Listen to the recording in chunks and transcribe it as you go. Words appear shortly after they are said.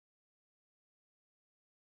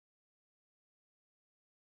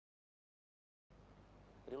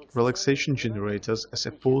Relaxation generators, as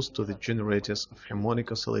opposed to the generators of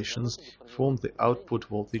harmonic oscillations, form the output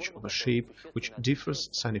voltage of a shape which differs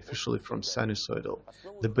sinusoidally from sinusoidal.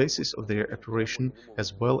 The basis of their operation,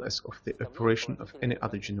 as well as of the operation of any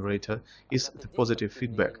other generator, is the positive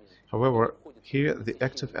feedback. However, here the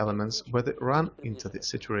active elements whether run into the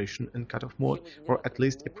saturation and cutoff mode or at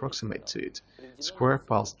least approximate to it. Square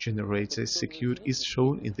pulse generator circuit is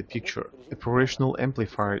shown in the picture. Operational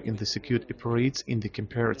amplifier in the circuit operates in the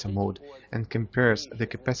comparator mode and compares the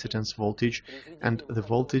capacitance voltage and the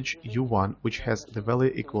voltage U1, which has the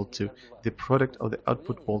value equal to the product of the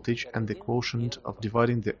output voltage and the quotient of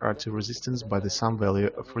dividing the R2 resistance by the sum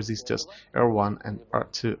value of resistors R1 and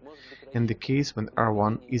R2. In the case when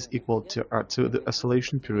R1 is equal to R2, the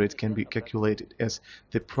oscillation period can be calculated as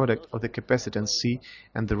the product of the capacitance C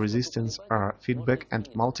and the resistance R feedback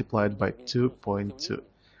and multiplied by 2.2.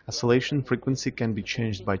 Oscillation frequency can be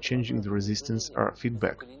changed by changing the resistance R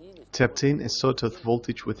feedback. To obtain a sawtooth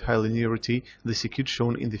voltage with high linearity, the circuit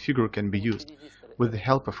shown in the figure can be used. With the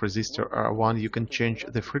help of resistor R1, you can change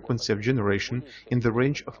the frequency of generation in the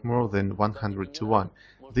range of more than 100 to 1.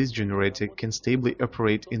 This generator can stably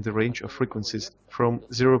operate in the range of frequencies from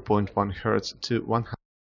 0.1 Hz to 100